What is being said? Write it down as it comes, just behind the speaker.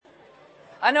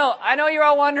I know you're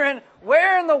all wondering,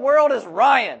 where in the world is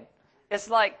Ryan? It's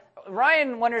like,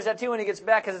 Ryan wonders that too when he gets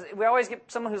back, because we always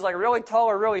get someone who's like really tall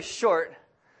or really short,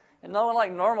 and no one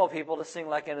like normal people to sing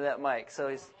like into that mic. So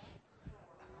he's...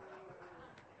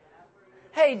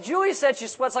 Hey, Julie said she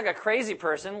sweats like a crazy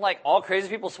person, like all crazy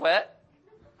people sweat.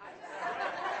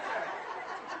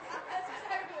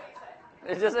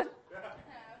 Does it?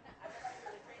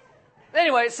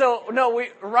 Anyway, so no, we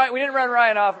didn't run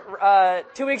Ryan off.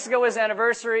 2 weeks ago was his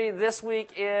anniversary. This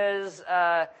week is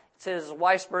it's his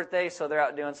wife's birthday, so they're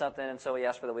out doing something, and so he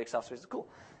asked for the weeks off. So he's cool.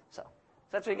 So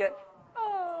that's what you get.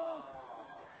 Oh.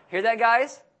 Hear that,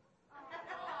 guys?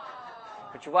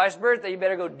 It's your wife's birthday. You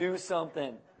better go do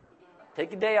something.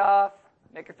 Take a day off.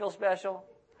 Make her feel special,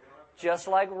 just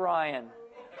like Ryan.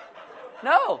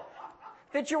 No.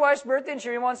 If it's your wife's birthday and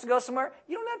she wants to go somewhere,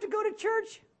 you don't have to go to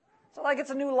church. It's not like it's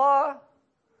a new law.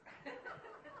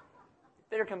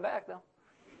 Better come back, though.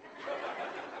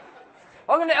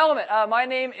 Welcome to Element. My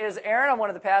name is Aaron. I'm one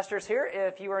of the pastors here.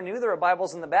 If you are new, there are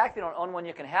Bibles in the back. If you don't own one,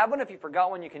 you can have one. If you forgot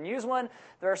one, you can use one.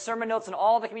 There are sermon notes on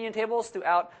all the communion tables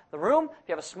throughout the room. If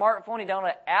you have a smartphone, you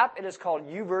download an app. It is called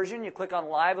YouVersion. You click on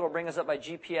Live. It'll bring us up by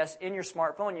GPS in your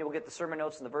smartphone. You will get the sermon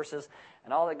notes and the verses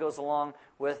and all that goes along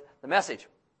with the message.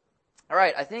 All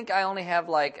right, I think I only have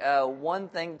one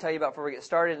thing to tell you about before we get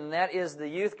started, and that is the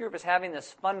youth group is having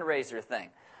this fundraiser thing.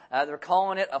 They're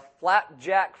calling it a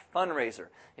Flapjack fundraiser.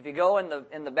 If you go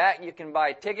in the back, you can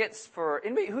buy tickets for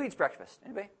anybody who eats breakfast.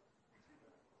 Anybody?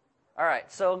 All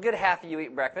right, so a good half of you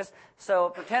eat breakfast.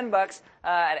 So for $10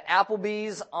 at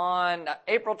Applebee's on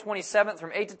April 27th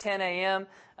from 8 to 10 a.m.,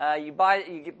 you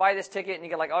buy this ticket and you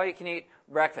get all you can eat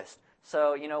breakfast.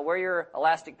 So wear your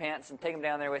elastic pants and take them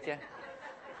down there with you.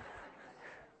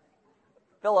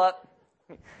 Fill up.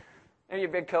 Maybe your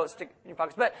big coat, stick in your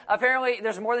pockets. But apparently,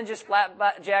 there's more than just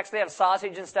flapjacks. They have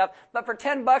sausage and stuff. But for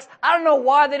 $10, I don't know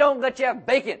why they don't let you have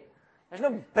bacon. There's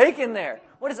no bacon there.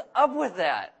 What is up with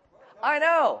that? I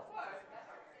know.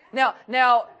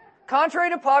 Now,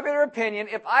 contrary to popular opinion,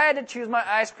 if I had to choose my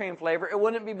ice cream flavor, it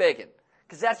wouldn't be bacon.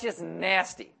 Because that's just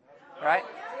nasty. Right?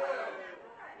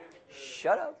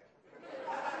 Shut up.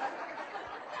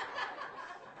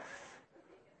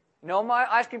 No, my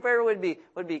ice cream flavor would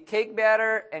be cake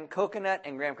batter and coconut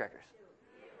and graham crackers.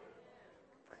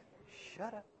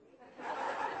 Shut up.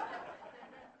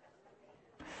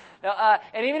 Now,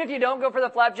 and even if you don't go for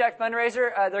the Flapjack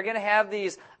fundraiser, they're going to have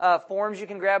these forms you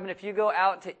can grab. And if you go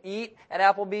out to eat at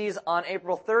Applebee's on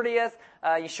April 30th,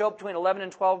 you show up between 11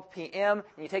 and 12 p.m.,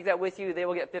 and you take that with you, they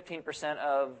will get 15%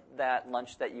 of that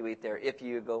lunch that you eat there if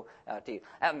you go out to eat.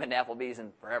 I haven't been to Applebee's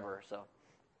in forever, so...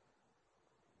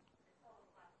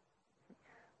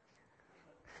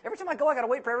 Every time I go, I got to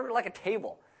wait for a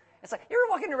table. It's like, you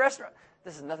ever walk into a restaurant?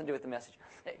 This has nothing to do with the message.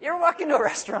 You ever walk into a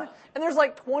restaurant, and there's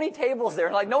 20 tables there,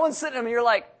 and no one's sitting them, and you're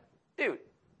like, dude,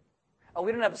 oh,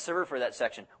 we don't have a server for that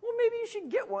section. Well, maybe you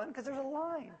should get one, because there's a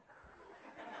line.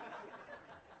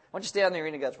 Why don't you stay out in the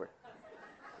arena, God's Word?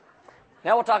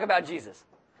 Now we'll talk about Jesus.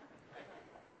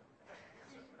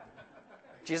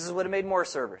 Jesus would have made more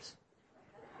servers.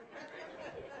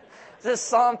 This is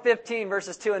Psalm 15,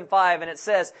 verses 2 and 5, and it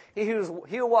says, He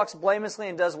who walks blamelessly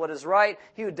and does what is right,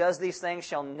 he who does these things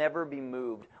shall never be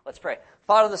moved. Let's pray.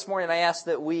 Father, this morning I ask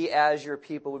that we as your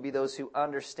people would be those who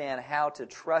understand how to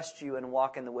trust you and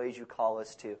walk in the ways you call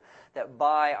us to. That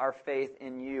by our faith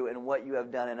in you and what you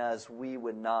have done in us, we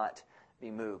would not be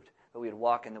moved, but we would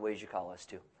walk in the ways you call us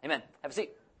to. Amen. Have a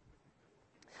seat.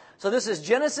 So this is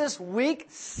Genesis week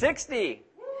 60.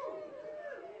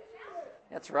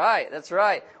 That's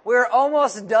right. We're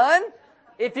almost done,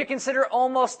 if you consider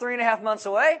almost 3.5 months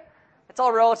away. It's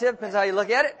all relative, depends how you look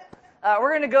at it. We're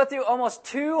going to go through almost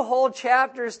 2 whole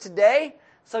chapters today,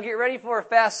 so get ready for a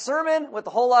fast sermon with a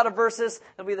whole lot of verses.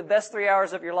 It'll be the best 3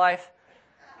 hours of your life.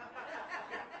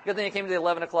 Good thing you came to the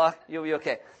 11 o'clock. You'll be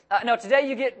okay. Now, today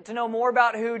you get to know more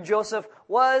about who Joseph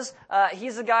was.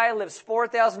 He's a guy who lives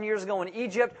 4,000 years ago in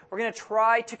Egypt. We're going to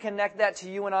try to connect that to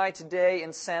you and I today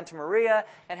in Santa Maria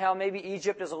and how maybe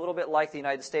Egypt is a little bit like the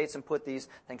United States and put these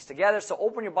things together. So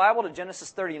open your Bible to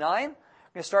Genesis 39. We're going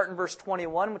to start in verse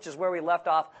 21, which is where we left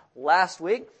off last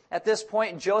week. At this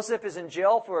point, Joseph is in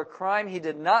jail for a crime he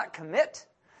did not commit.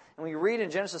 And we read in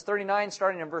Genesis 39,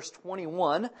 starting in verse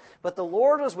 21, But the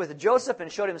Lord was with Joseph and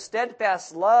showed him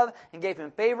steadfast love and gave him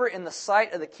favor in the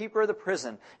sight of the keeper of the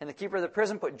prison. And the keeper of the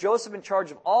prison put Joseph in charge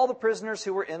of all the prisoners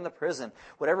who were in the prison.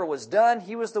 Whatever was done,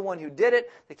 he was the one who did it.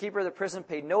 The keeper of the prison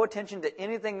paid no attention to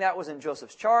anything that was in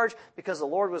Joseph's charge because the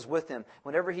Lord was with him.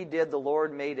 Whenever he did, the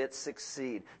Lord made it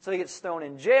succeed. So he gets thrown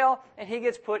in jail and he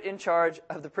gets put in charge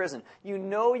of the prison. You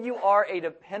know you are a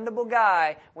dependable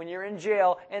guy when you're in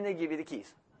jail and they give you the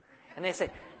keys. And they say,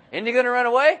 isn't he going to run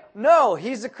away? No,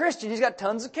 he's a Christian. He's got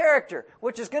tons of character,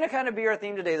 which is going to kind of be our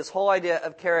theme today, this whole idea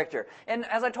of character. And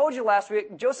as I told you last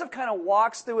week, Joseph kind of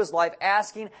walks through his life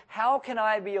asking, how can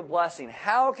I be a blessing?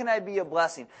 How can I be a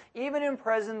blessing? Even in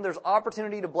prison, there's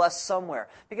opportunity to bless somewhere.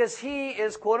 Because he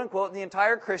is, quote unquote,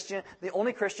 the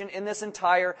only Christian in this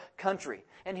entire country.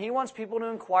 And he wants people to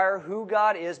inquire who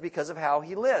God is because of how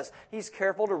he lives. He's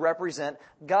careful to represent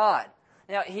God.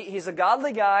 Now, he's a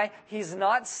godly guy. He's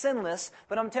not sinless.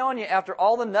 But I'm telling you, after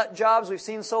all the nut jobs we've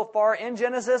seen so far in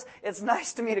Genesis, it's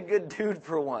nice to meet a good dude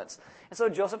for once. And so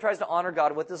Joseph tries to honor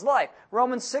God with his life.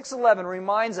 Romans 6:11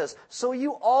 reminds us, so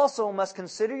you also must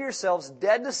consider yourselves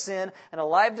dead to sin and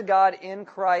alive to God in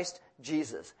Christ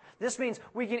Jesus. This means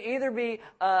we can either be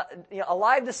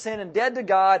alive to sin and dead to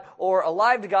God, or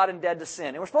alive to God and dead to sin.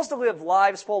 And we're supposed to live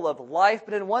lives full of life,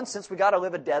 but in one sense we got to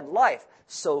live a dead life,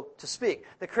 so to speak.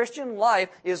 The Christian life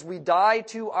is we die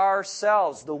to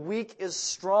ourselves. The weak is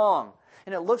strong.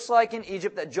 And it looks like in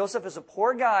Egypt that Joseph is a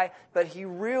poor guy, but he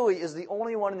really is the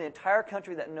only one in the entire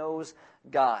country that knows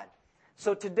God.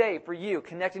 So today, for you,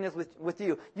 connecting with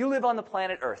you, you live on the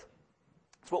planet Earth.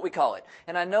 That's what we call it.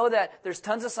 And I know that there's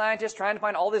tons of scientists trying to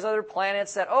find all these other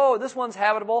planets that, this one's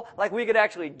habitable, like we could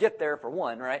actually get there for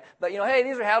one, right? But, hey,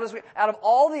 these are habitable. Out of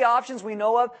all the options we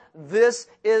know of, this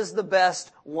is the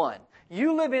best one.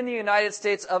 You live in the United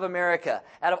States of America.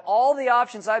 Out of all the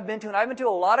options I've been to, and I've been to a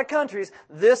lot of countries,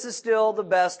 this is still the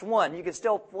best one. You can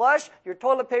still flush your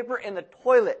toilet paper in the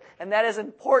toilet, and that is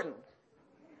important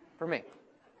for me.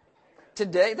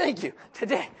 Today, thank you.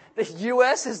 Today, the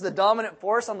U.S. is the dominant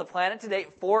force on the planet today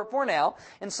for now,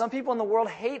 and some people in the world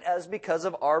hate us because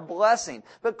of our blessing.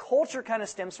 But culture kind of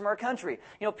stems from our country.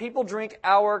 People drink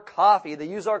our coffee. They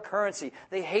use our currency.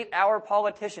 They hate our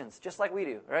politicians, just like we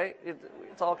do, right?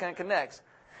 It's all kind of connects.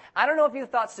 I don't know if you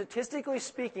thought, statistically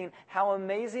speaking, how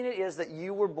amazing it is that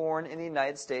you were born in the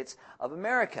United States of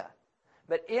America.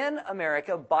 But in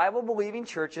America, Bible-believing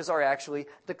churches are actually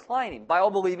declining.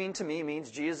 Bible-believing to me means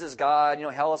Jesus is God,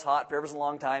 hell is hot, forever's a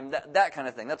long time, that kind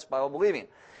of thing. That's Bible-believing.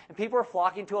 And people are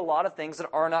flocking to a lot of things that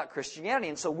are not Christianity.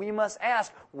 And so we must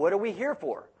ask, what are we here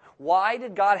for? Why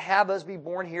did God have us be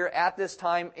born here at this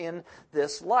time in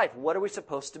this life? What are we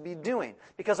supposed to be doing?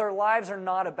 Because our lives are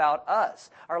not about us.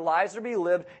 Our lives are to be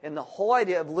lived in the whole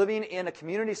idea of living in a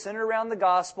community centered around the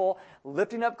gospel,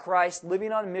 lifting up Christ,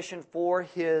 living on mission for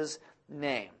His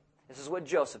name. This is what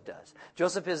Joseph does.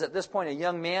 Joseph is at this point a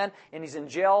young man, and he's in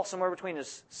jail somewhere between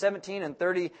his 17 and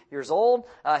 30 years old.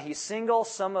 He's single.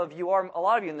 A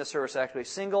lot of you in this service are actually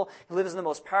single. He lives in the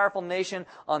most powerful nation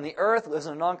on the earth, lives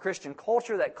in a non-Christian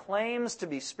culture that claims to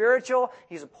be spiritual.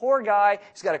 He's a poor guy.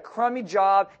 He's got a crummy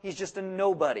job. He's just a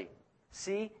nobody.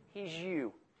 See? He's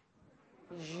you.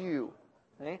 He's you.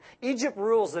 Okay? Egypt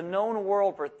rules the known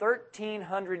world for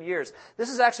 1,300 years. This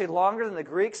is actually longer than the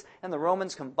Greeks and the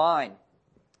Romans combined.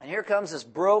 And here comes this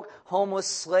broke, homeless,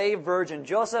 slave virgin,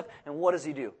 Joseph, and what does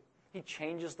he do? He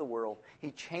changes the world. He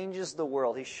changes the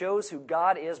world. He shows who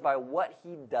God is by what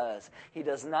he does. He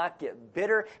does not get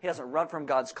bitter. He doesn't run from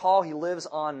God's call. He lives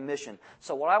on mission.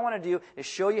 So what I want to do is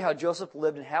show you how Joseph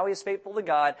lived and how he is faithful to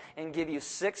God, and give you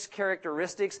 6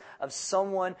 characteristics of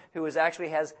someone who actually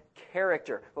has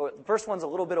character. But the first one's a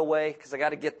little bit away because I got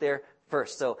to get there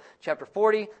first. So chapter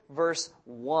 40, verse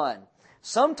 1.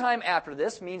 Sometime after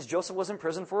this, means Joseph was in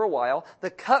prison for a while,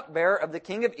 the cupbearer of the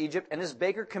king of Egypt and his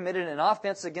baker committed an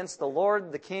offense against the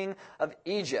Lord, the king of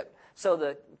Egypt. So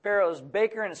the Pharaoh's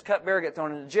baker and his cupbearer get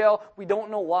thrown into jail. We don't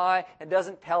know why. It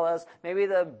doesn't tell us. Maybe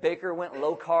the baker went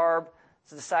low carb,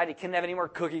 so decided he couldn't have any more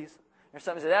cookies or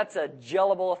something. So that's a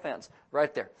jailable offense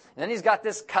right there. And then he's got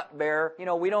this cupbearer.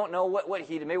 We don't know what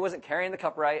he did. Maybe he wasn't carrying the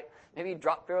cup right. Maybe he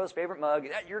dropped Pharaoh's favorite mug.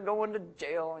 You're going to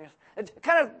jail. It's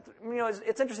kind of,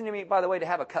 it's interesting to me, by the way, to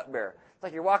have a cupbearer. It's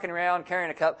like you're walking around carrying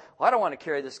a cup. Well, I don't want to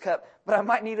carry this cup, but I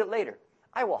might need it later.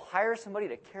 I will hire somebody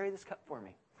to carry this cup for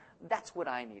me. That's what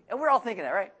I need. And we're all thinking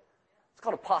that, right? It's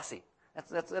called a posse.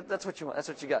 That's what you want. That's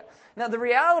what you got. Now, the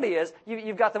reality is,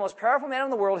 you've got the most powerful man in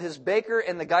the world, his baker,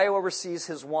 and the guy who oversees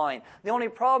his wine. The only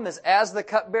problem is, as the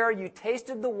cupbearer, you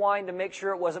tasted the wine to make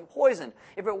sure it wasn't poisoned.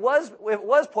 If it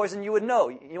was poisoned, you would know.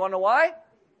 You want to know why?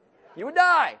 You would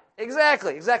die.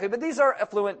 Exactly. But these are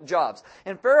affluent jobs.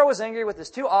 And Pharaoh was angry with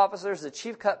his 2 officers, the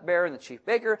chief cupbearer and the chief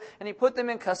baker, and he put them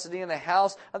in custody in the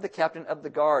house of the captain of the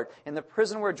guard, in the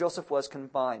prison where Joseph was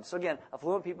confined. So again,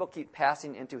 affluent people keep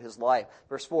passing into his life.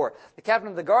 Verse 4, the captain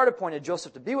of the guard appointed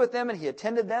Joseph to be with them, and he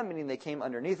attended them, meaning they came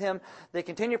underneath him. They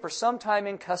continued for some time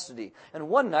in custody. And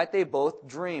one night they both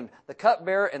dreamed, the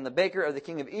cupbearer and the baker of the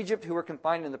king of Egypt, who were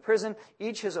confined in the prison,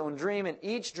 each his own dream, and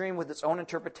each dream with its own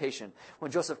interpretation. When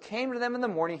Joseph came to them in the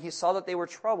morning, he he saw that they were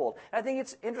troubled. And I think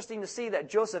it's interesting to see that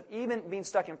Joseph, even being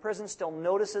stuck in prison, still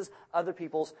notices other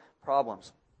people's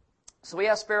problems. So he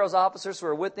asked Pharaoh's officers who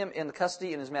were with him in the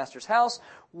custody in his master's house,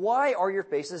 "Why are your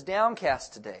faces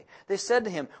downcast today?" They said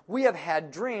to him, "We have had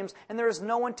dreams, and there is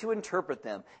no one to interpret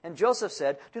them." And Joseph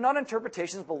said, "Do not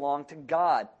interpretations belong to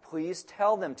God? Please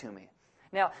tell them to me."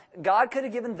 Now, God could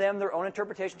have given them their own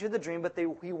interpretation to the dream, but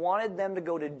he wanted them to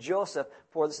go to Joseph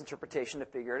for this interpretation to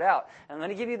figure it out. And I'm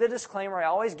going to give you the disclaimer I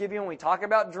always give you when we talk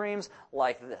about dreams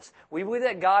like this. We believe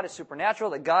that God is supernatural,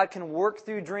 that God can work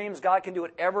through dreams, God can do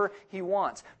whatever He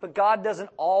wants. But God doesn't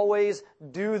always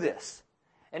do this.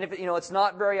 And if it's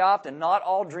not very often, not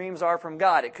all dreams are from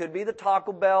God. It could be the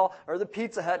Taco Bell or the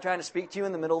Pizza Hut trying to speak to you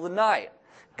in the middle of the night.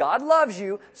 God loves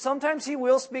you. Sometimes He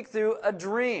will speak through a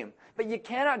dream. But you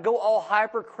cannot go all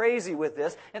hyper crazy with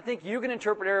this and think you can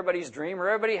interpret everybody's dream, or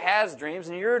everybody has dreams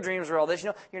and your dreams are all this.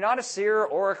 You're not a seer or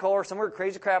oracle or some weird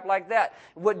crazy crap like that.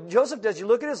 What Joseph does, you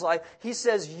look at his life, he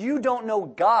says, you don't know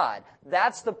God.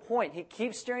 That's the point. He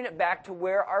keeps steering it back to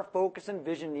where our focus and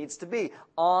vision needs to be,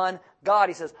 on God.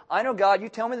 He says, I know God, you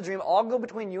tell me the dream, I'll go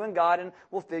between you and God and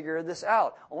we'll figure this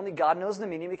out. Only God knows the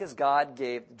meaning because God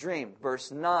gave the dream.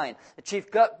 Verse 9, the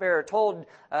chief cupbearer told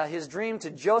his dream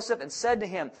to Joseph and said to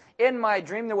him, "In my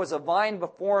dream there was a vine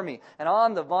before me, and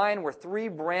on the vine were 3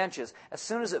 branches. As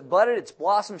soon as it budded, its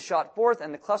blossoms shot forth,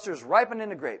 and the clusters ripened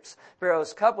into grapes.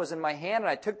 Pharaoh's cup was in my hand, and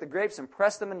I took the grapes and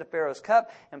pressed them into Pharaoh's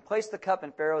cup and placed the cup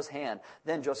in Pharaoh's hand.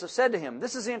 Then Joseph said to him,"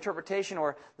 this is the interpretation,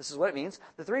 or this is what it means,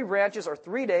 "the 3 branches are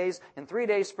 3 days. In 3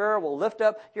 days Pharaoh will lift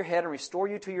up your head and restore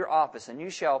you to your office, and you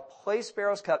shall place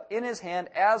Pharaoh's cup in his hand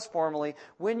as formerly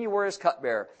when you were his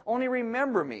cupbearer. Only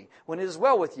remember me when it is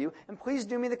well with you, and please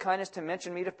do me the kindness to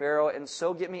mention me to Pharaoh, and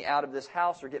so get me out of this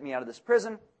house," or get me out of this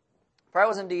prison. "For I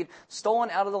was indeed stolen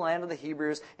out of the land of the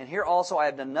Hebrews, and here also I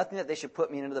have done nothing that they should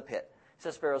put me into the pit." It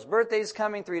says Pharaoh's birthday is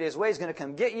coming, 3 days away, he's going to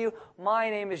come get you.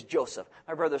 My name is Joseph.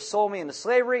 My brother sold me into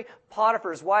slavery.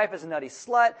 Potiphar's wife is a nutty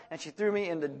slut, and she threw me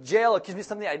into jail, accused me of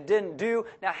something I didn't do.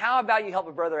 Now how about you help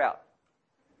a brother out?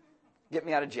 Get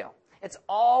me out of jail. It's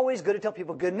always good to tell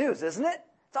people good news, isn't it?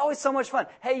 It's always so much fun.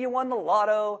 Hey, you won the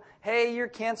lotto. Hey, you're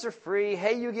cancer-free.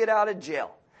 Hey, you get out of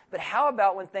jail. But how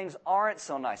about when things aren't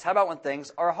so nice? How about when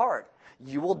things are hard?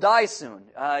 You will die soon.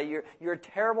 You're a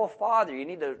terrible father. You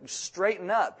need to straighten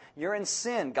up. You're in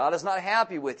sin. God is not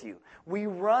happy with you. We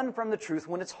run from the truth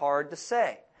when it's hard to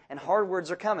say. And hard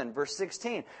words are coming. Verse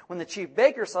 16, when the chief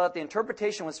baker saw that the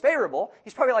interpretation was favorable,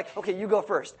 he's probably like, "Okay, you go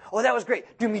first. Oh, that was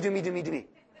great. Do me, do me, do me, do me."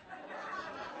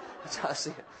 That's how I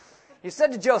see it. He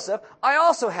said to Joseph, "I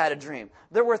also had a dream.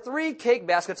 There were 3 cake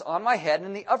baskets on my head, and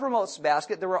in the uppermost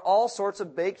basket there were all sorts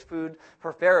of baked food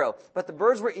for Pharaoh. But the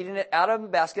birds were eating it out of the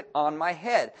basket on my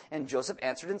head." And Joseph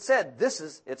answered and said, "This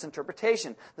is its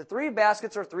interpretation. The 3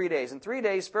 baskets are 3 days. In 3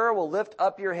 days Pharaoh will lift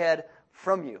up your head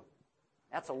from you."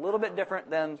 That's a little bit different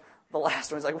than the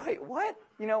last one. He's like, wait, what?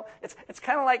 It's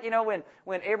kind of like,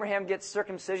 when Abraham gets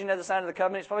circumcision as a sign of the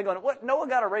covenant, he's probably going, "What? Noah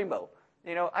got a rainbow.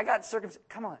 I got circumcision.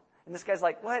 Come on." And this guy's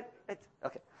like, "What?"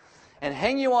 Okay. "And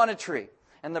hang you on a tree,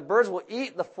 and the birds will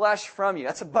eat the flesh from you."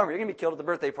 That's a bummer. You're going to be killed at the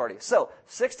birthday party. So,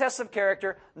 6 tests of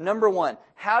character. Number 1,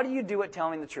 how do you do it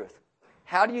telling the truth?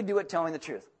 How do you do it telling the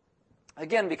truth?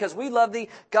 Again, because we love thee,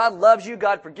 God loves you,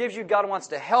 God forgives you, God wants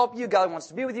to help you, God wants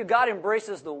to be with you, God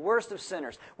embraces the worst of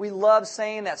sinners. We love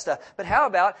saying that stuff. But how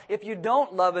about if you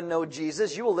don't love and know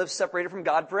Jesus, you will live separated from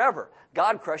God forever.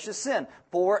 God crushes sin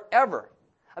forever.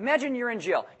 Imagine you're in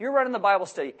jail. You're running the Bible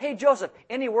study. "Hey, Joseph,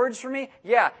 any words for me?"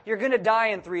 "Yeah, you're going to die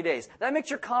in 3 days." That makes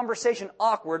your conversation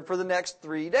awkward for the next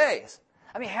 3 days.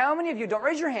 I mean, how many of you, don't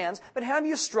raise your hands, but have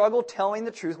you struggled telling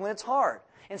the truth when it's hard?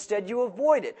 Instead, you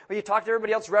avoid it, or you talk to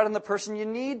everybody else rather than the person you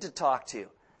need to talk to.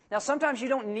 Now, sometimes you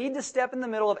don't need to step in the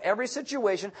middle of every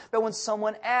situation, but when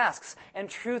someone asks and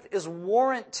truth is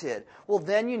warranted, well,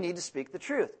 then you need to speak the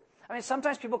truth. I mean,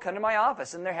 sometimes people come to my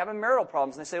office and they're having marital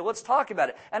problems and they say, "Let's talk about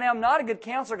it." And I'm not a good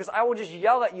counselor because I will just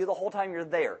yell at you the whole time you're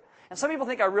there. And some people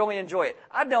think I really enjoy it.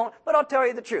 I don't, but I'll tell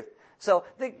you the truth. So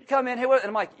they come in, "Hey, what?" And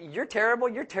I'm like, you're terrible,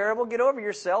 get over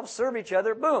yourself, serve each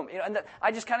other, boom." And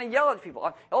I just kind of yell at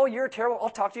people. "Oh, you're terrible, I'll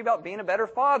talk to you about being a better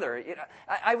father."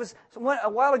 A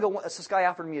while ago, this guy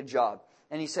offered me a job.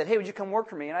 And he said, "Hey, would you come work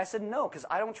for me?" And I said, "No, because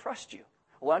I don't trust you."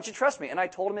 "Why don't you trust me?" And I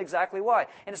told him exactly why.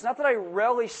 And it's not that I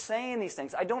relish saying these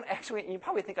things. I don't actually, you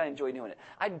probably think I enjoy doing it.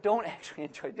 I don't actually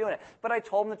enjoy doing it. But I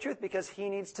told him the truth because he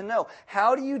needs to know.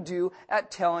 How do you do at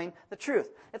telling the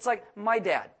truth? It's like my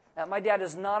dad. My dad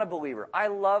is not a believer. I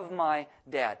love my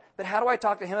dad. But how do I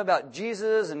talk to him about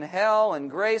Jesus and hell and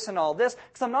grace and all this?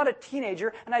 Because I'm not a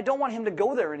teenager and I don't want him to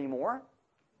go there anymore.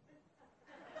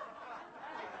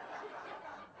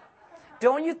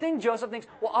 Don't you think Joseph thinks,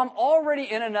 well, I'm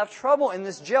already in enough trouble in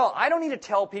this jail. I don't need to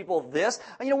tell people this.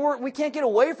 We can't get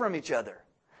away from each other.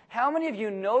 How many of you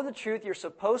know the truth you're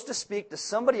supposed to speak to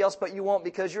somebody else, but you won't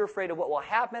because you're afraid of what will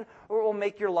happen or it will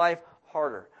make your life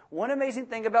harder? One amazing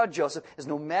thing about Joseph is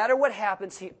no matter what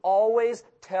happens, he always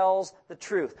tells the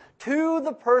truth to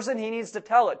the person he needs to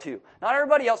tell it to. Not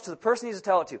everybody else, to the person he needs to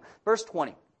tell it to. Verse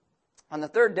 20. On the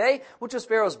third day, which was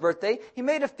Pharaoh's birthday, he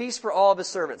made a feast for all of his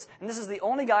servants. And this is the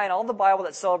only guy in all the Bible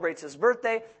that celebrates his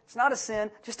birthday. It's not a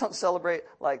sin. Just don't celebrate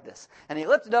like this. And he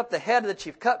lifted up the head of the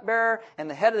chief cupbearer and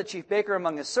the head of the chief baker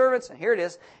among his servants. And here it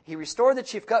is. He restored the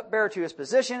chief cupbearer to his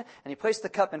position, and he placed the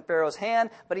cup in Pharaoh's hand.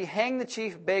 But he hanged the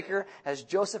chief baker as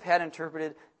Joseph had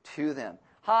interpreted to them.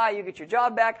 Hi, you get your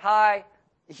job back. Hi.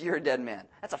 You're a dead man.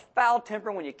 That's a foul temper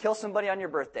when you kill somebody on your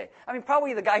birthday.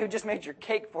 Probably the guy who just made your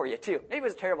cake for you, too. Maybe it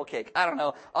was a terrible cake. I don't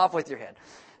know. Off with your head.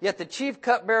 Yet the chief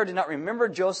cupbearer did not remember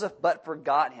Joseph, but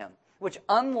forgot him. Which,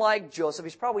 unlike Joseph,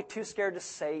 he's probably too scared to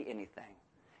say anything.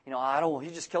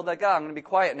 He just killed that guy. I'm going to be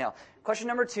quiet now. Question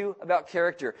number 2 about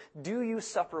character. Do you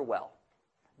suffer well?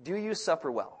 Do you suffer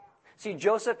well? See,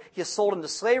 Joseph, he is sold into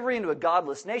slavery, into a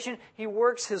godless nation. He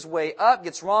works his way up,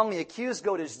 gets wrongly accused,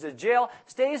 goes to jail,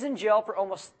 stays in jail for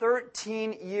almost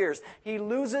 13 years. He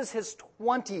loses his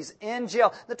 20s in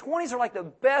jail. The 20s are like the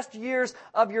best years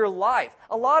of your life.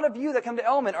 A lot of you that come to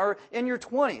Element are in your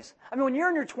 20s. When you're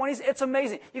in your 20s, it's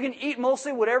amazing. You can eat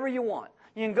mostly whatever you want.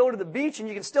 You can go to the beach and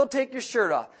you can still take your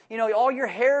shirt off. All your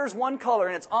hair is one color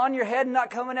and it's on your head and not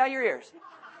coming out your ears.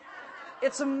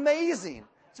 It's amazing.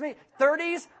 It's amazing.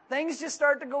 30s, things just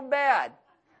start to go bad.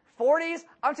 40s,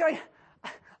 I'm telling you,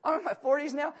 I'm in my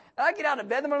 40s now, and I get out of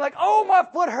bed and I'm like, oh, my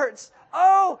foot hurts.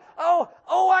 Oh,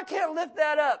 I can't lift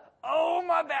that up. Oh,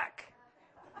 my back.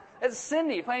 It's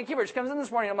Cindy playing keyboard. She comes in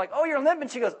this morning. I'm like, oh, you're limping.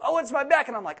 She goes, oh, it's my back.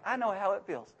 And I'm like, I know how it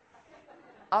feels.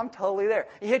 I'm totally there.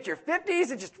 You hit your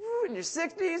 50s, and just, in your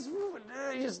 60s,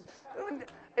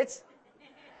 it's...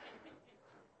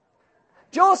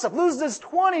 Joseph loses his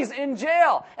 20s in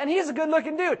jail, and he's a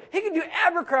good-looking dude. He can do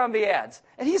Abercrombie ads,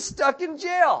 and he's stuck in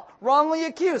jail, wrongly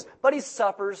accused, but he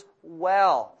suffers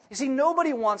well. You see,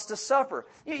 nobody wants to suffer.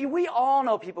 We all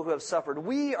know people who have suffered.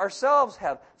 We ourselves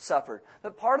have suffered.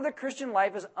 But part of the Christian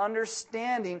life is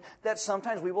understanding that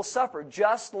sometimes we will suffer,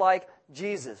 just like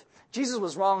Jesus. Jesus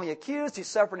was wrongly accused. He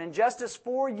suffered injustice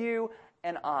for you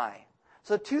and I.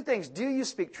 So 2 things. Do you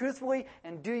speak truthfully,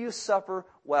 and do you suffer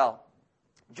well?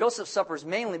 Joseph suffers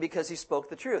mainly because he spoke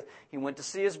the truth. He went to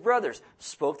see his brothers,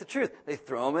 spoke the truth. They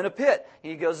throw him in a pit.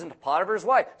 He goes into Potiphar's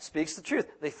wife, speaks the truth.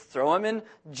 They throw him in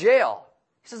jail.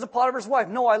 He says to Potiphar's wife,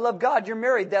 no, I love God. You're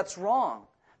married. That's wrong.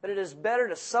 But it is better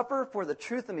to suffer for the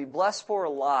truth than be blessed for a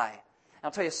lie. And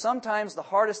I'll tell you, sometimes the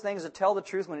hardest thing is to tell the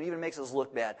truth when it even makes us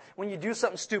look bad. When you do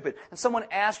something stupid and someone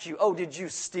asks you, oh, did you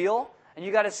steal? And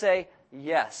you got to say,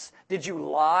 yes. Did you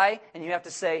lie? And you have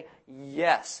to say,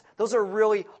 yes. Those are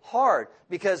really hard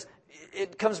because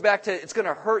it comes back to it's going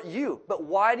to hurt you. But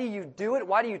why do you do it?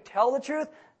 Why do you tell the truth?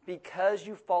 Because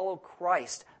you follow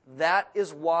Christ. That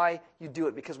is why you do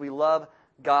it, because we love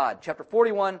God. Chapter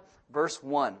 41, verse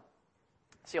 1.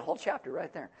 See a whole chapter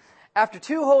right there. After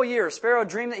 2 whole years, Pharaoh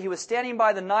dreamed that he was standing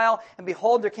by the Nile, and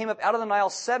behold, there came up out of the Nile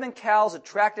 7 cows,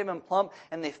 attractive and plump,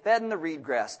 and they fed in the reed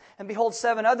grass. And behold,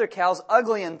 7 other cows,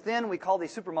 ugly and thin, we call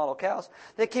these supermodel cows.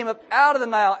 They came up out of the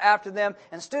Nile after them,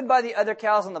 and stood by the other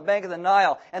cows on the bank of the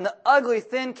Nile. And the ugly,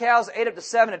 thin cows ate up the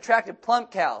 7 attractive,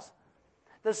 plump cows.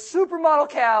 The supermodel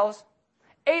cows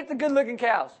ate the good-looking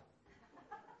cows,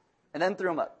 and then threw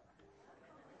them up.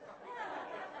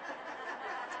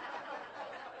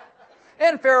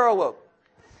 And Pharaoh awoke,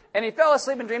 and he fell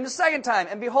asleep and dreamed the second time.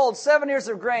 And behold, 7 ears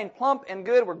of grain, plump and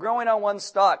good, were growing on one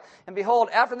stalk. And behold,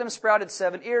 after them sprouted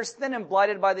 7 ears, thin and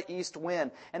blighted by the east wind.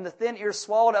 And the thin ears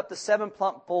swallowed up the 7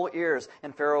 plump, full ears.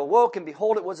 And Pharaoh awoke, and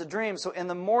behold, it was a dream. So in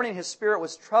the morning his spirit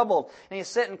was troubled. And he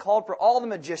sent and called for all the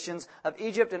magicians of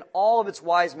Egypt and all of its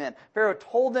wise men. Pharaoh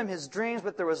told them his dreams,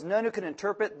 but there was none who could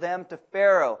interpret them to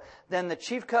Pharaoh. Then the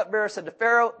chief cupbearer said to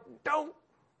Pharaoh,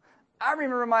 I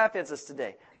remember my offenses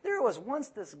today. There was once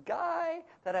this guy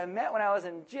that I met when I was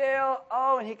in jail.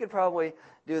 Oh, and he could probably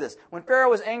do this. When Pharaoh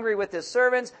was angry with his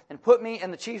servants and put me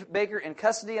and the chief baker in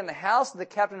custody in the house of the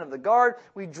captain of the guard,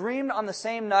 we dreamed on the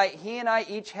same night, he and I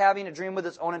each having a dream with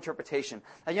its own interpretation.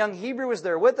 A young Hebrew was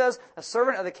there with us, a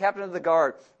servant of the captain of the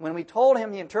guard. When we told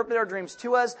him, he interpreted our dreams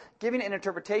to us, giving an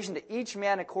interpretation to each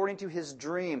man according to his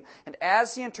dream. And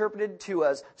as he interpreted to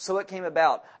us, so it came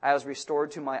about. I was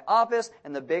restored to my office,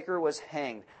 and the baker was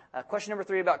hanged. Question number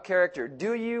 3 about character.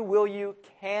 Do you, will you,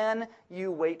 can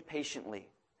you wait patiently?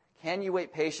 Can you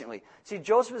wait patiently? See,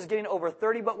 Joseph is getting over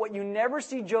 30, but what you never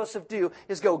see Joseph do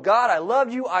is go, God, I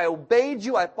loved you, I obeyed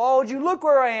you, I followed you, look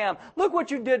where I am, look what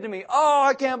you did to me, oh,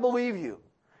 I can't believe you.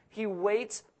 He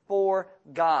waits for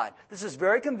God. This is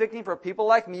very convicting for people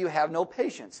like me who have no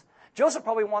patience. Joseph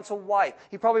probably wants a wife.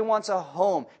 He probably wants a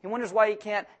home. He wonders why he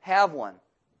can't have one.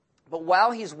 But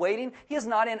while he's waiting, he is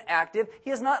not inactive.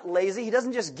 He is not lazy. He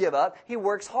doesn't just give up. He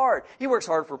works hard. He works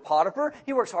hard for Potiphar.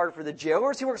 He works hard for the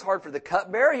jailers. He works hard for the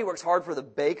cupbearer. He works hard for the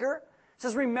baker. He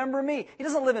says, remember me. He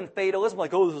doesn't live in fatalism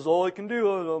like, oh, this is all I can do.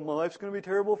 Oh, my life's going to be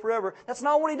terrible forever. That's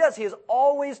not what he does. He is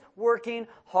always working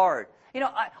hard. You know,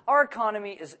 our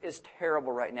economy is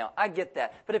terrible right now. I get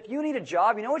that. But if you need a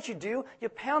job, you know what you do? You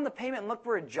pound the pavement and look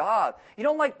for a job. You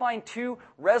don't like find 2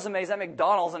 resumes at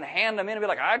McDonald's and hand them in and be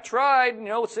like, I tried,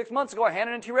 6 months ago, I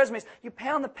handed in 2 resumes. You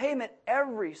pound the pavement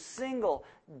every single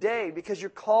day because you're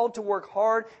called to work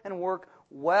hard and work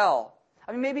well.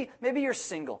 I mean, maybe you're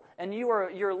single and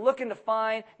you're looking to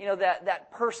find,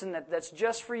 that person that's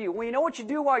just for you. Well, you know what you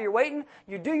do while you're waiting?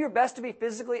 You do your best to be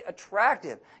physically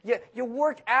attractive. You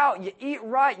work out, you eat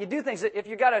right, you do things. If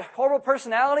you got a horrible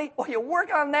personality, well, you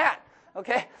work on that.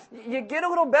 Okay? You get a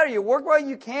little better. You work while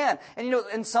you can.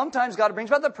 And sometimes God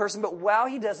brings about the person, but while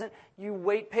He doesn't, you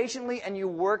wait patiently and you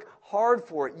work hard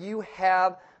for it. You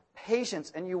have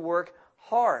patience and you work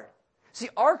hard. See,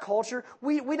 our culture,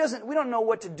 we don't know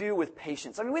what to do with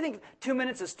patience. I mean, we think 2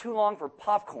 minutes is too long for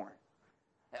popcorn.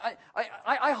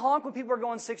 I honk when people are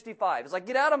going 65. It's like,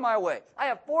 get out of my way. I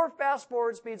have 4 fast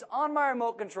forward speeds on my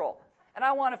remote control, and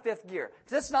I want a 5th gear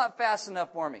because it's not fast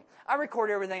enough for me. I record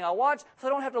everything I watch, so I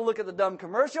don't have to look at the dumb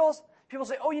commercials. People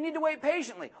say, oh, you need to wait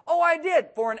patiently. Oh, I did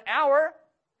for an hour.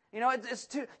 It's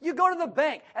too. You go to the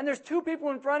bank, and there's 2 people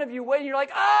in front of you waiting. You're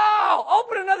like, oh,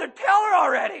 open another teller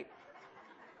already.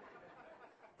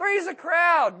 Freeze a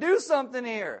crowd. Do something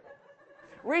here.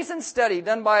 Recent study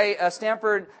done by a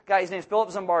Stanford guy, his name's Philip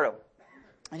Zimbardo.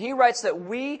 And he writes that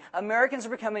we Americans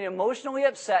are becoming emotionally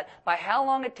upset by how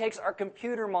long it takes our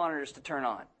computer monitors to turn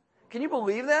on. Can you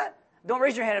believe that? Don't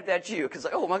raise your hand if that's you, because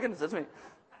oh my goodness, that's me.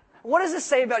 What does this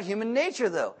say about human nature,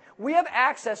 though? We have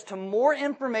access to more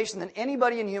information than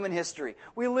anybody in human history.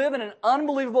 We live in an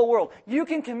unbelievable world. You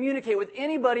can communicate with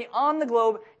anybody on the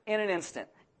globe in an instant.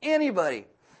 Anybody.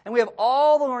 And we have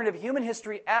all the learning of human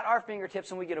history at our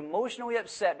fingertips, and we get emotionally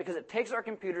upset because it takes our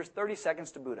computers 30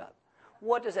 seconds to boot up.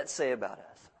 What does that say about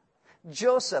us?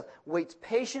 Joseph waits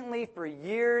patiently for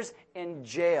years in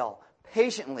jail.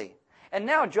 Patiently. And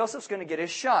now Joseph's going to get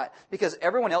his shot because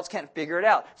everyone else can't figure it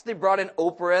out. So they brought in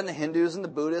Oprah and the Hindus and the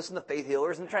Buddhists and the faith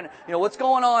healers and trying to, what's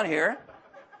going on here?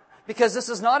 Because this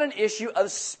is not an issue of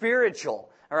spiritual.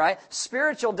 All right?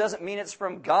 Spiritual doesn't mean it's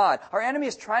from God. Our enemy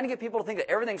is trying to get people to think that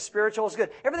everything spiritual is good.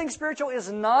 Everything spiritual is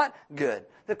not good.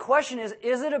 The question is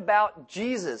it about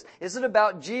Jesus? Is it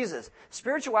about Jesus?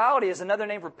 Spirituality is another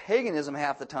name for paganism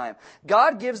half the time.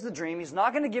 God gives the dream. He's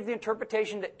not going to give the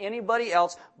interpretation to anybody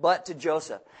else but to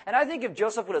Joseph. And I think if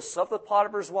Joseph would have slept with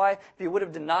Potiphar's wife, if he would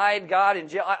have denied God in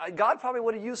jail, God probably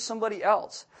would have used somebody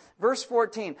else. Verse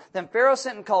 14, then Pharaoh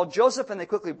sent and called Joseph, and they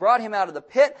quickly brought him out of the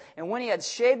pit. And when he had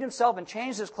shaved himself and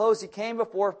changed his clothes, he came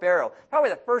before Pharaoh.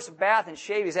 Probably the first bath and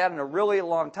shave he's had in a really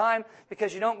long time,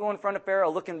 because you don't go in front of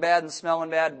Pharaoh looking bad and smelling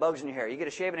bad, bugs in your hair. You get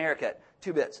a shave and a haircut,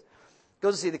 2 bits.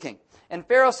 Goes to see the king. And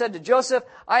Pharaoh said to Joseph,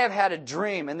 I have had a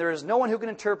dream, and there is no one who can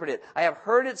interpret it. I have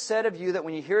heard it said of you that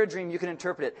when you hear a dream, you can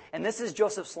interpret it. And this is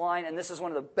Joseph's line, and this is one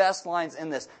of the best lines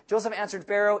in this. Joseph answered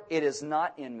Pharaoh, it is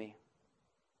not in me.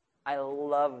 I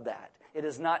love that. It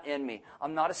is not in me.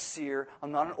 I'm not a seer.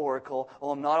 I'm not an oracle. Oh,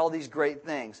 I'm not all these great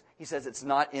things. He says it's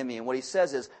not in me. And what he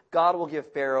says is God will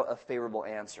give Pharaoh a favorable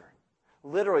answer.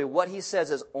 Literally, what he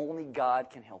says is only God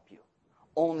can help you.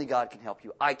 Only God can help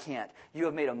you. I can't. You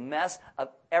have made a mess of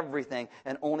everything,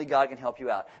 and only God can help you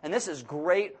out. And this is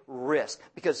great risk,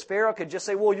 because Pharaoh could just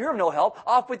say, well, you're of no help.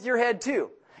 Off with your head,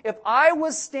 too. If I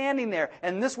was standing there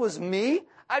and this was me,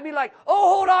 I'd be like,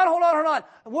 oh, hold on.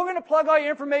 We're going to plug all your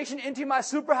information into my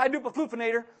super high-duper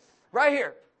flufinator right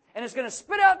here. And it's going to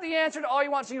spit out the answer to all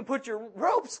you want so you can put your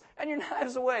ropes and your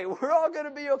knives away. We're all going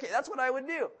to be okay. That's what I would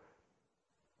do.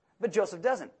 But Joseph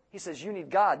doesn't. He says, you need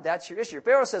God. That's your issue.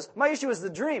 Pharaoh says, my issue is the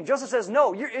dream. Joseph says,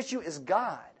 no, your issue is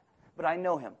God. But I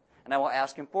know him, and I will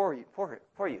ask him for you.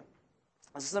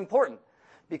 This is important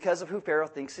because of who Pharaoh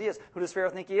thinks he is. Who does Pharaoh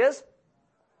think he is?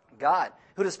 God.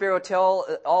 Who does Pharaoh tell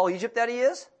all Egypt that he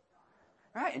is?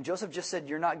 Right. And Joseph just said,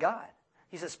 you're not God.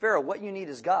 He says, Pharaoh, what you need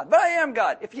is God. But I am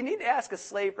God. If you need to ask a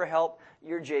slave for help,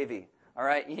 you're JV. All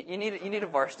right? You need a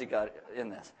varsity God in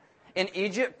this. In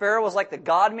Egypt, Pharaoh was like the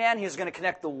God man. He was going to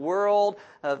connect the world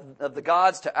of the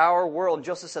gods to our world. And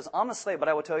Joseph says, I'm a slave, but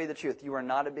I will tell you the truth. You are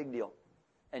not a big deal.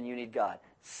 and you need God.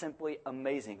 Simply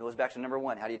amazing. It goes back to number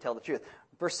 1. How do you tell the truth?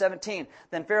 Verse 17,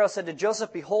 then Pharaoh said to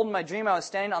Joseph, behold, in my dream I was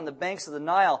standing on the banks of the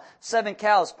Nile. 7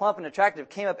 cows, plump and attractive,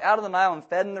 came up out of the Nile and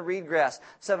fed in the reed grass.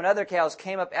 7 other cows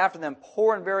came up after them,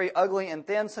 poor and very ugly and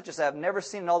thin, such as I have never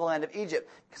seen in all the land of Egypt,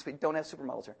 because we don't have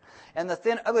supermodels here. And the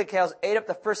thin, ugly cows ate up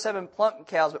the first 7 plump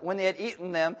cows, but when they had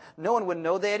eaten them, no one would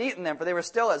know they had eaten them, for they were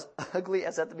still as ugly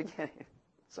as at the beginning.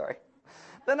 Sorry.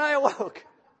 Then I awoke.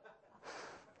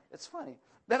 It's funny.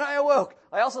 Then I awoke.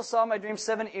 I also saw in my dream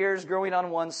 7 ears growing on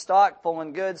one stalk, full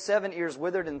and good. 7 ears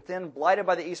withered and thin, blighted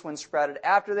by the east wind, sprouted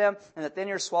after them. And the thin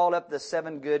ears swallowed up the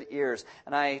 7 good ears.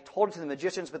 And I told it to the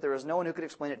magicians, but there was no one who could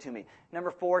explain it to me.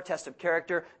 Number 4, test of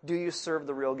character. Do you serve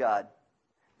the real God?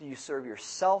 Do you serve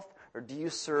yourself, or do you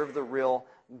serve the real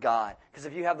God? Because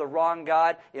if you have the wrong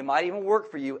God, it might even work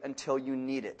for you until you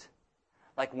need it.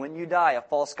 Like when you die, a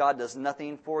false god does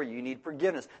nothing for you. You need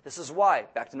forgiveness. This is why,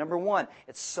 back to number 1,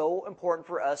 it's so important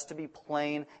for us to be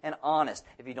plain and honest.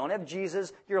 If you don't have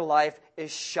Jesus, your life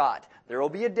is shot. There will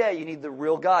be a day you need the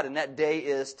real God, and that day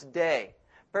is today.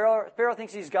 Pharaoh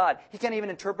thinks he's God. He can't even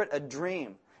interpret a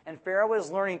dream. And Pharaoh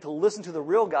is learning to listen to the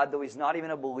real God, though he's not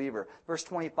even a believer. Verse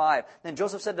 25, then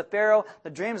Joseph said to Pharaoh, the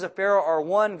dreams of Pharaoh are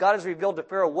one. God has revealed to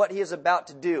Pharaoh what he is about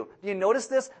to do. Do you notice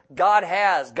this? God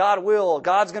has. God will.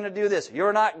 God's going to do this.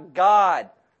 You're not God.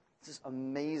 This is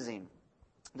amazing.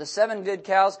 The 7 good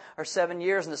cows are 7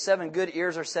 years, and the 7 good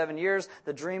ears are 7 years.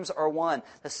 The dreams are one.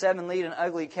 The 7 lean and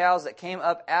ugly cows that came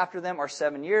up after them are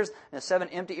 7 years, and the 7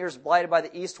 empty ears blighted by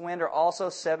the east wind are also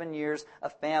 7 years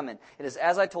of famine. It is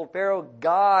as I told Pharaoh,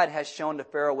 God has shown to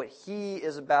Pharaoh what he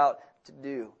is about to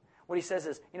do. What he says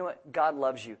is, you know what? God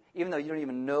loves you, even though you don't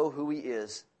even know who he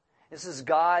is. This is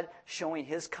God showing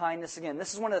his kindness again.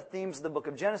 This is one of the themes of the book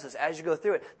of Genesis as you go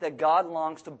through it, that God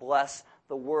longs to bless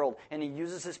the world, and he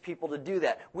uses his people to do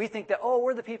that. We think that, oh,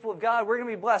 we're the people of God, we're going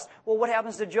to be blessed. Well, what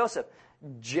happens to Joseph?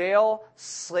 Jail,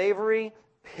 slavery,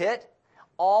 pit,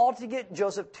 all to get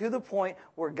Joseph to the point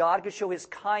where God could show his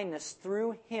kindness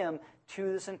through him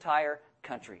to this entire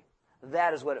country.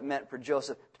 That is what it meant for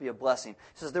Joseph to be a blessing.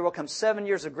 He says, there will come 7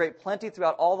 years of great plenty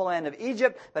throughout all the land of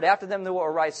Egypt, but after them there will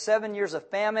arise 7 years of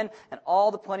famine, and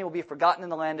all the plenty will be forgotten in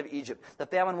the land of Egypt. The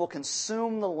famine will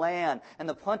consume the land, and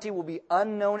the plenty will be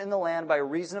unknown in the land by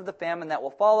reason of the famine that will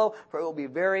follow, for it will be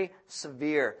very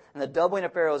severe. And the doubling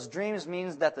of Pharaoh's dreams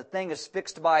means that the thing is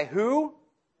fixed by who?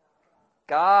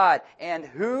 God. And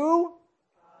who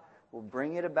will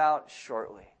bring it about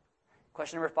shortly.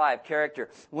 Question number 5, character.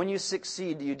 When you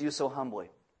succeed, do you do so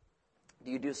humbly? Do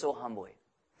you do so humbly?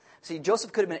 See,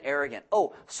 Joseph could have been arrogant.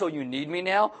 Oh, so you need me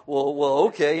now? Well,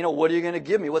 okay, what are you going to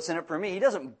give me? What's in it for me? He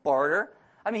doesn't barter.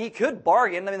 I mean, he could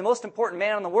bargain. I mean, the most important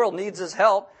man in the world needs his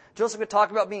help. Joseph could talk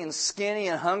about being skinny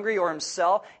and hungry or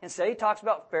himself. Instead, he talks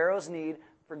about Pharaoh's need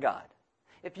for God.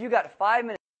 If you got 5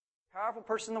 minutes, powerful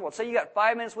person in the world, say you got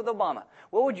 5 minutes with Obama,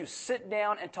 what would you sit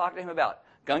down and talk to him about?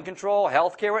 Gun control,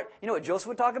 health care? You know what Joseph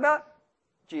would talk about?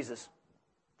 Jesus.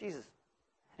 And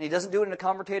he doesn't do it in a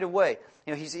confrontative way.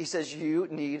 He says, you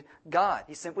need God.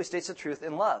 He simply states the truth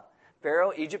in love.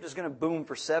 Pharaoh, Egypt is going to boom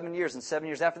for 7 years, and 7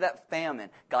 years after that, famine.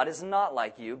 God is not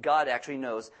like you. God actually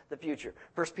knows the future.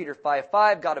 1 Peter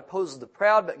 5:5, God opposes the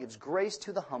proud, but gives grace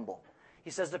to the humble. He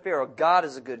says to Pharaoh, God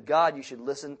is a good God. You should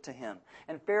listen to him.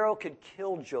 And Pharaoh could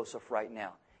kill Joseph right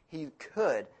now. He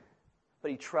could,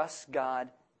 but he trusts God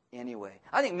anyway.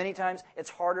 I think many times it's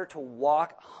harder to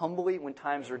walk humbly when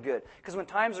times are good. Because when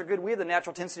times are good, we have the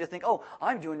natural tendency to think, oh,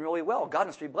 I'm doing really well. God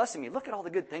must be blessing me. Look at all the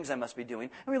good things I must be doing.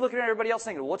 And we look at everybody else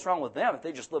thinking, well, what's wrong with them? If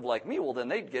they just live like me, well, then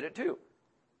they'd get it too.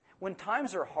 When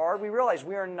times are hard, we realize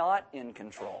we are not in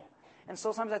control. And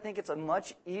sometimes I think it's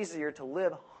much easier to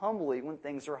live humbly when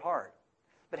things are hard.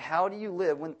 But how do you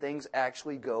live when things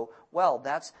actually go well?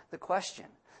 That's the question.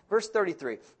 Verse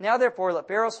 33, now therefore let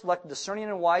Pharaoh select a discerning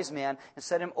and wise man and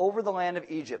set him over the land of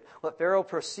Egypt. Let Pharaoh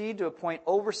proceed to appoint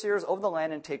overseers over the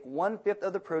land and take 1/5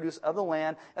 of the produce of the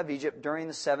land of Egypt during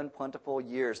the 7 plentiful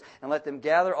years. And let them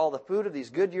gather all the food of these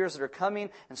good years that are coming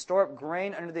and store up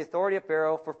grain under the authority of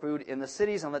Pharaoh for food in the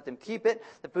cities, and let them keep it.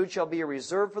 The food shall be a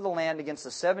reserve for the land against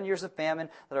the 7 years of famine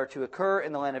that are to occur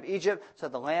in the land of Egypt, so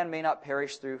that the land may not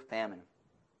perish through famine.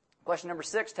 Question number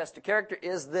 6, test of character,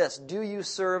 is this: do you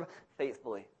serve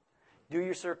faithfully? Do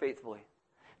you serve faithfully?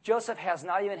 Joseph has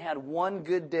not even had one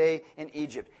good day in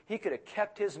Egypt. He could have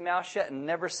kept his mouth shut and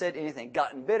never said anything.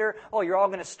 Gotten bitter. Oh, you're all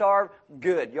going to starve?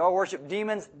 Good. You all worship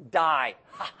demons? Die.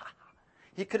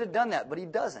 He could have done that, but he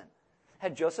doesn't.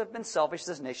 Had Joseph been selfish,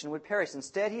 this nation would perish.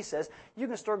 Instead, he says, you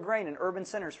can store grain in urban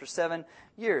centers for 7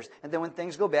 years. And then when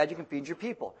things go bad, you can feed your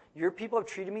people. Your people have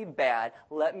treated me bad.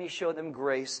 Let me show them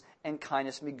grace and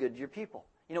kindness and be good to your people.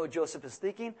 You know what Joseph is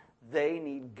thinking? They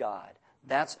need God.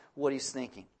 That's what he's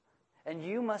thinking. And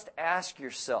you must ask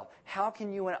yourself, how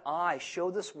can you and I show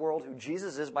this world who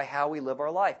Jesus is by how we live our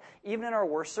life, even in our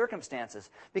worst circumstances?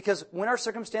 Because when our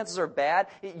circumstances are bad,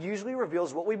 it usually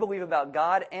reveals what we believe about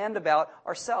God and about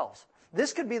ourselves.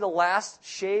 This could be the last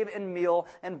shave and meal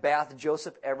and bath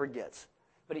Joseph ever gets.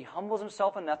 But he humbles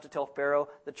himself enough to tell Pharaoh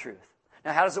the truth.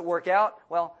 Now, how does it work out?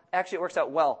 Well, actually, it works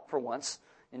out well for once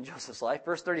in Joseph's life.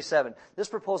 Verse 37, this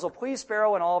proposal pleased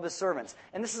Pharaoh and all of his servants.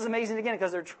 And this is amazing again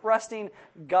because they're trusting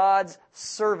God's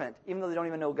servant, even though they don't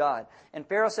even know God. And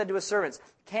Pharaoh said to his servants,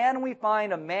 can we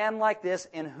find a man like this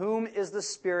in whom is the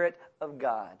Spirit of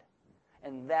God?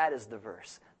 And that is the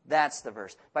verse. That's the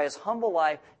verse. By his humble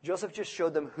life, Joseph just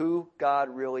showed them who God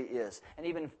really is. And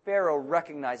even Pharaoh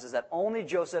recognizes that only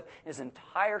Joseph in his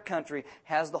entire country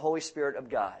has the Holy Spirit of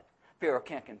God. Pharaoh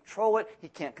can't control it. He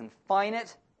can't confine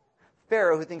it.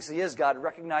 Pharaoh, who thinks he is God,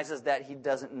 recognizes that he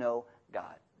doesn't know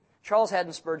God. Charles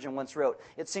Haddon Spurgeon once wrote,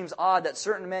 it seems odd that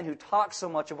certain men who talk so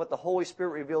much of what the Holy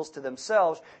Spirit reveals to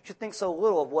themselves should think so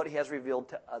little of what he has revealed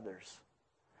to others.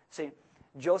 See,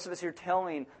 Joseph is here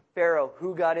telling Pharaoh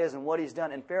who God is and what he's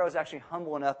done, and Pharaoh is actually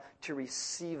humble enough to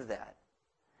receive that.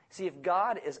 See, if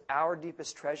God is our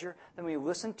deepest treasure, then we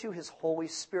listen to his Holy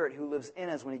Spirit who lives in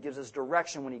us when he gives us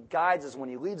direction, when he guides us, when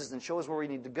he leads us and shows us where we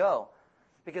need to go.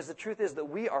 Because the truth is that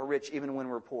we are rich even when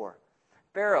we're poor.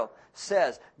 Pharaoh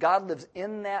says God lives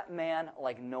in that man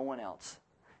like no one else.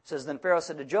 It says, then Pharaoh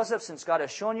said to Joseph, since God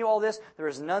has shown you all this, there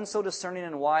is none so discerning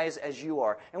and wise as you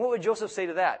are. And what would Joseph say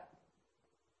to that?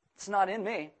 It's not in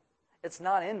me. It's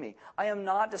not in me. I am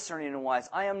not discerning and wise.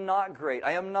 I am not great.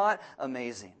 I am not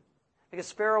amazing.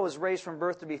 Because Pharaoh was raised from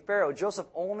birth to be Pharaoh, Joseph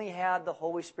only had the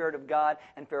Holy Spirit of God,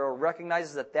 and Pharaoh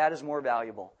recognizes that that is more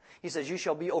valuable. He says, you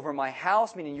shall be over my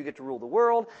house, meaning you get to rule the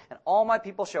world, and all my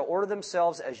people shall order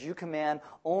themselves as you command.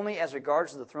 Only as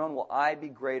regards to the throne will I be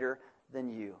greater than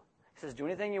you. He says, do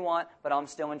anything you want, but I'm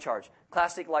still in charge.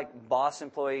 Classic, like,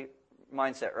 boss-employee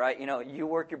mindset, right? You know, you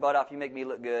work your butt off, you make me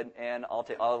look good, and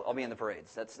I'll be in the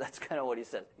parades. That's kind of what he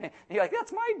says. And you're like,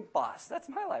 that's my boss. That's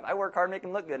my life. I work hard, make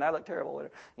him look good, and I look terrible.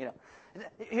 Whatever. You know.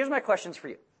 Here's my questions for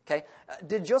you. Okay,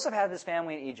 did Joseph have his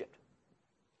family in Egypt?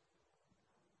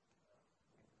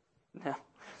 No.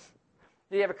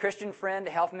 Did he have a Christian friend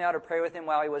to help him out or pray with him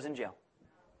while he was in jail?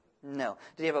 No.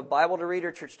 Did he have a Bible to read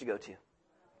or church to go to?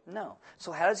 No.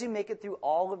 So how does he make it through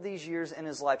all of these years in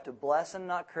his life to bless and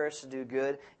not curse, to do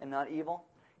good and not evil?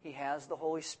 He has the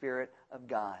Holy Spirit of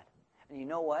God. And you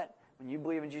know what? When you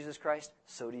believe in Jesus Christ,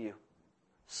 so do you.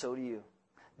 So do you.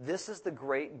 This is the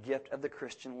great gift of the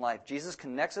Christian life. Jesus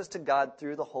connects us to God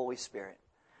through the Holy Spirit.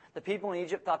 The people in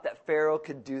Egypt thought that Pharaoh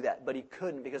could do that, but he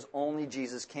couldn't because only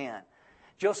Jesus can.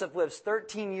 Joseph lives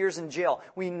 13 years in jail.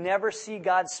 We never see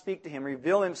God speak to him,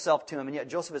 reveal himself to him, and yet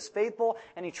Joseph is faithful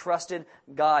and he trusted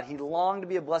God. He longed to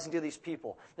be a blessing to these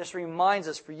people. This reminds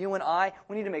us, for you and I,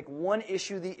 we need to make one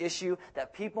issue the issue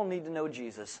that people need to know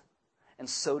Jesus, and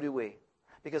so do we.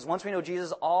 Because once we know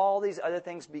Jesus, all these other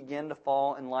things begin to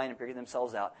fall in line and figure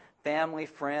themselves out. Family,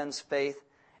 friends, faith.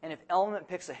 And if Element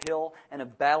picks a hill and a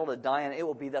battle to die in, it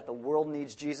will be that the world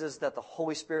needs Jesus, that the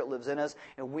Holy Spirit lives in us,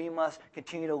 and we must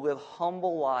continue to live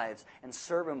humble lives and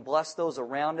serve and bless those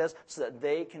around us so that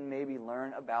they can maybe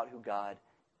learn about who God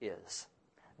is.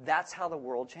 That's how the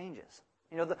world changes.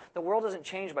 You know, the world doesn't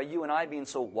change by you and I being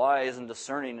so wise and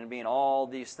discerning and being all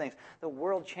these things. The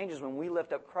world changes when we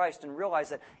lift up Christ and realize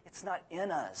that it's not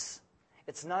in us.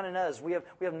 It's not in us. We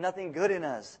have nothing good in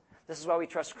us. This is why we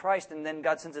trust Christ, and then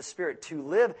God sends His Spirit to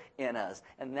live in us.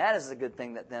 And that is the good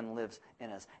thing that then lives in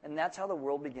us. And that's how the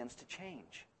world begins to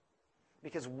change.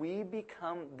 Because we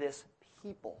become this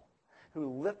people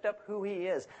who lift up who He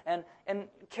is. And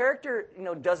character,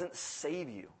 doesn't save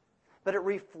you. But it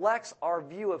reflects our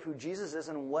view of who Jesus is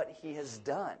and what He has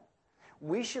done.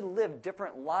 We should live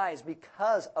different lives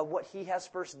because of what He has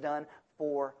first done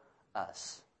for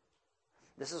us.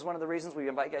 This is one of the reasons we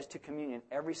invite you guys to communion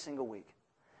every single week.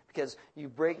 Because you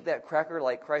break that cracker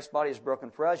like Christ's body is broken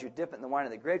for us. You dip it in the wine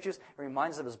of the grape juice. It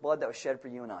reminds us of His blood that was shed for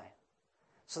you and I.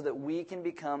 So that we can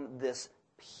become this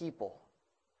people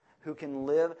who can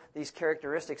live these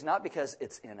characteristics, not because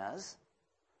it's in us,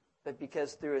 but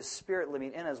because through His Spirit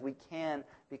living in us, we can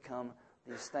become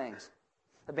these things.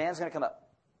 The band's going to come up.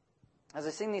 As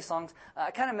I sing these songs,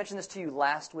 I kind of mentioned this to you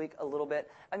last week a little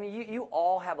bit. I mean, you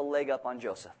all have a leg up on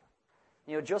Joseph.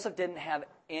 Joseph didn't have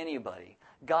anybody.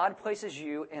 God places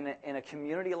you in a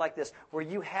community like this where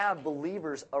you have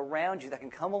believers around you that can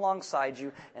come alongside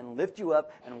you and lift you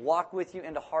up and walk with you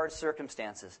into hard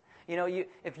circumstances.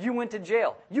 If you went to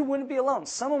jail, you wouldn't be alone.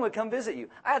 Someone would come visit you.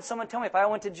 I had someone tell me if I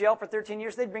went to jail for 13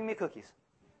 years, they'd bring me cookies.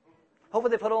 Hopefully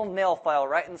they put a little nail file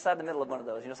right inside the middle of one of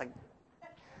those. It's like,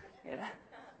 You know?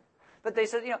 But they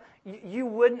said, you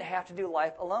wouldn't have to do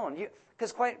life alone.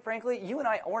 Because quite frankly, you and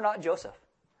I, we're not Joseph.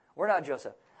 We're not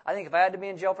Joseph. I think if I had to be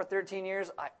in jail for 13 years,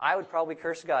 I would probably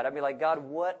curse God. I'd be like, God,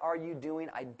 what are you doing?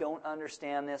 I don't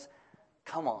understand this.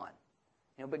 Come on.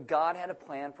 But God had a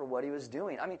plan for what he was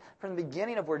doing. I mean, from the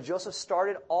beginning of where Joseph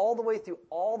started all the way through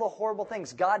all the horrible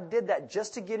things, God did that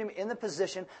just to get him in the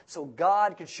position so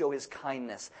God could show his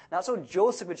kindness. Not so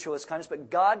Joseph could show his kindness,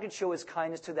 but God could show his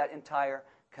kindness to that entire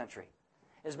country.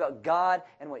 It's about God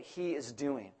and what he is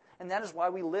doing. And that is why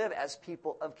we live as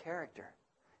people of character,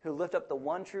 who lift up the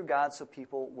one true God so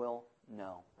people will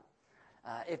know.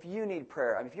 If you need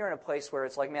prayer, if you're in a place where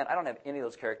it's like, man, I don't have any of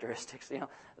those characteristics,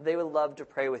 they would love to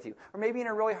pray with you. Or maybe in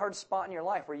a really hard spot in your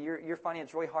life where you're finding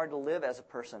it's really hard to live as a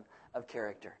person of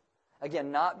character.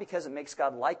 Again, not because it makes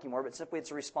God like you more, but simply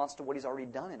it's a response to what he's already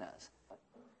done in us.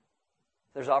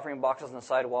 There's offering boxes on the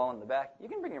side wall in the back. You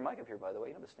can bring your mic up here, by the way.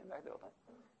 You don't have to stand back there all the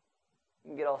time. You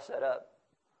can get all set up.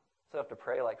 So you don't have to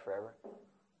pray like forever.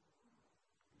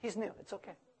 He's new. It's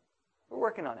okay. We're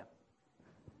working on him.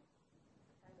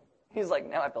 He's like,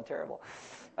 now I feel terrible.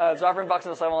 There's offering box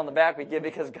on the sidewall in the back. We give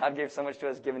because God gave so much to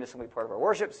us. Giving is simply part of our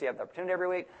worship, so you have the opportunity every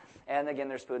week. And again,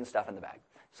 there's food and stuff in the back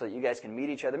so that you guys can meet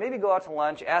each other. Maybe go out to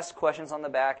lunch, ask questions on the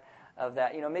back of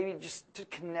that. Maybe just to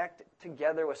connect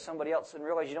together with somebody else and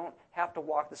realize you don't have to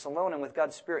walk this alone. And with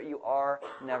God's Spirit, you are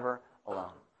never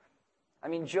alone.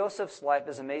 Joseph's life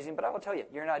is amazing, but I will tell you,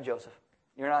 you're not Joseph.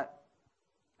 You're not.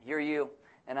 You're you,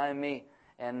 and I'm me.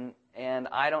 And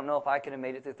I don't know if I could have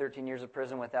made it through 13 years of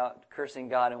prison without cursing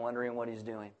God and wondering what he's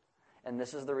doing. And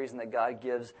this is the reason that God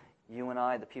gives you and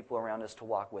I, the people around us, to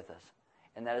walk with us.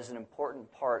 And that is an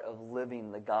important part of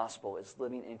living the gospel, is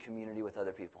living in community with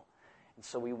other people. And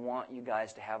so we want you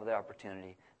guys to have the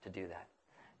opportunity to do that.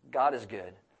 God is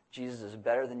good. Jesus is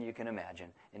better than you can imagine.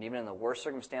 And even in the worst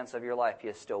circumstance of your life, he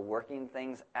is still working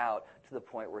things out to the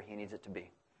point where he needs it to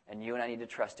be. And you and I need to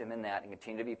trust him in that and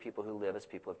continue to be people who live as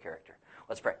people of character.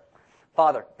 Let's pray.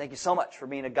 Father, thank you so much for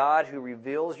being a God who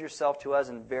reveals yourself to us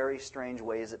in very strange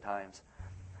ways at times.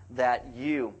 That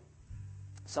you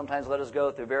sometimes let us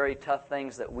go through very tough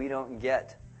things that we don't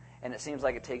get. And it seems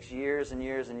like it takes years and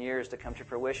years and years to come to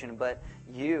fruition. But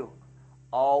you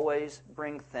always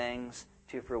bring things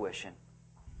to fruition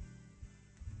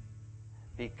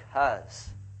because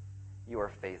you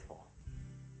are faithful.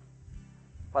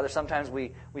 Father, sometimes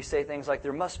we say things like,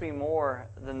 there must be more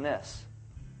than this.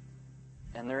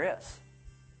 And there is.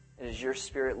 It is your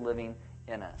Spirit living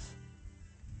in us.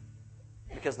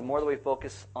 Because the more that we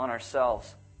focus on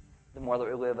ourselves, the more that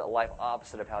we live a life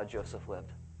opposite of how Joseph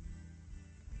lived.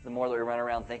 The more that we run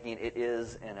around thinking it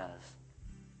is in us.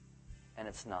 And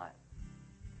it's not.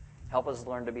 Help us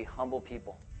learn to be humble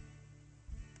people.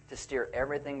 To steer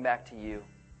everything back to you.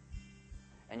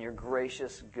 And your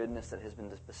gracious goodness that has been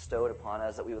bestowed upon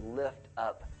us, that we would lift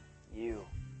up you.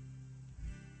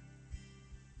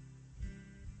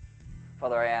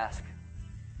 Father, I ask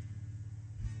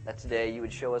that today you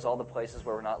would show us all the places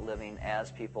where we're not living as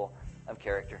people of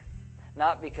character.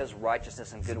 Not because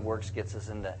righteousness and good works gets us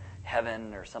into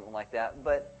heaven or something like that,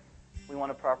 but we want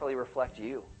to properly reflect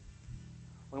you.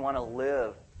 We want to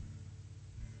live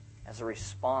as a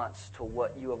response to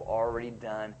what you have already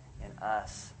done in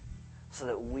us, so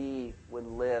that we would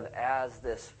live as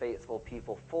this faithful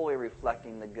people, fully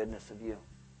reflecting the goodness of you.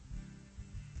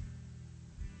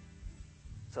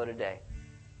 So today,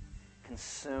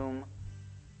 consume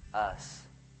us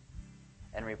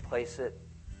and replace it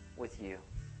with you,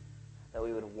 that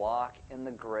we would walk in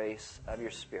the grace of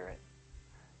your Spirit,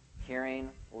 hearing,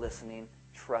 listening,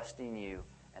 trusting you,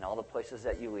 and all the places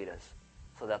that you lead us,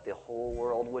 so that the whole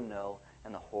world would know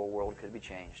and the whole world could be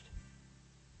changed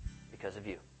because of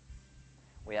you.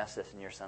 We ask this in your Son.